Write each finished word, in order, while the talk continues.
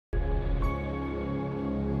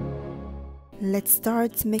Let's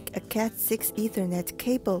start to make a Cat6 Ethernet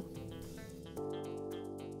cable.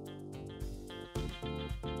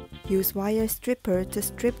 Use wire stripper to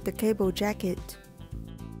strip the cable jacket.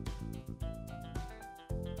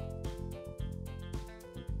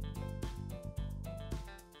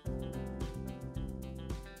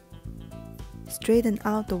 Straighten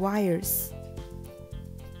out the wires.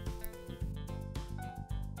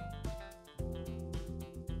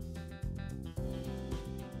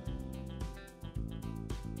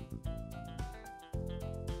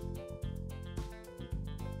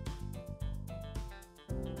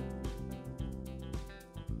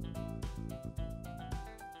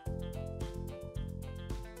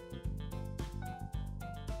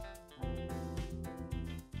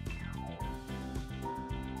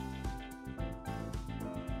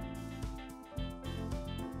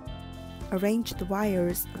 Arrange the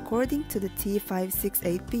wires according to the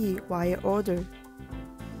T568B wire order.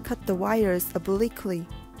 Cut the wires obliquely.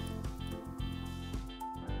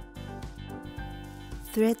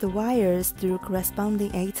 Thread the wires through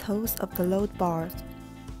corresponding 8 holes of the load bar.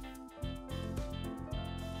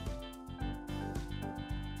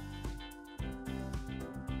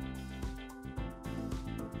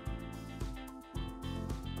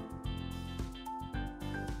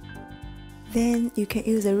 Then you can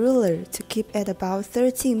use a ruler to keep at about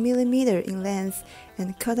 13 mm in length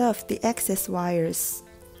and cut off the excess wires.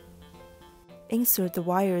 Insert the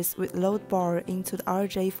wires with load bar into the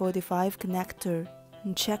RJ45 connector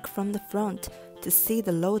and check from the front to see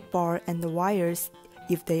the load bar and the wires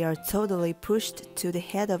if they are totally pushed to the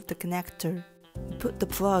head of the connector. Put the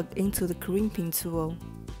plug into the crimping tool.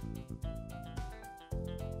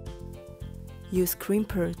 Use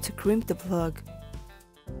crimper to crimp the plug.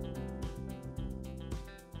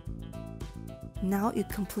 Now you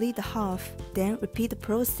complete the half, then repeat the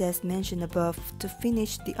process mentioned above to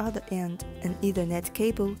finish the other end. An Ethernet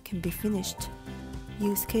cable can be finished.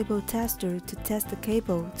 Use cable tester to test the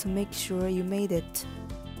cable to make sure you made it.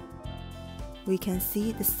 We can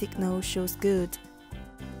see the signal shows good.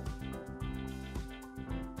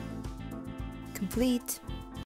 Complete.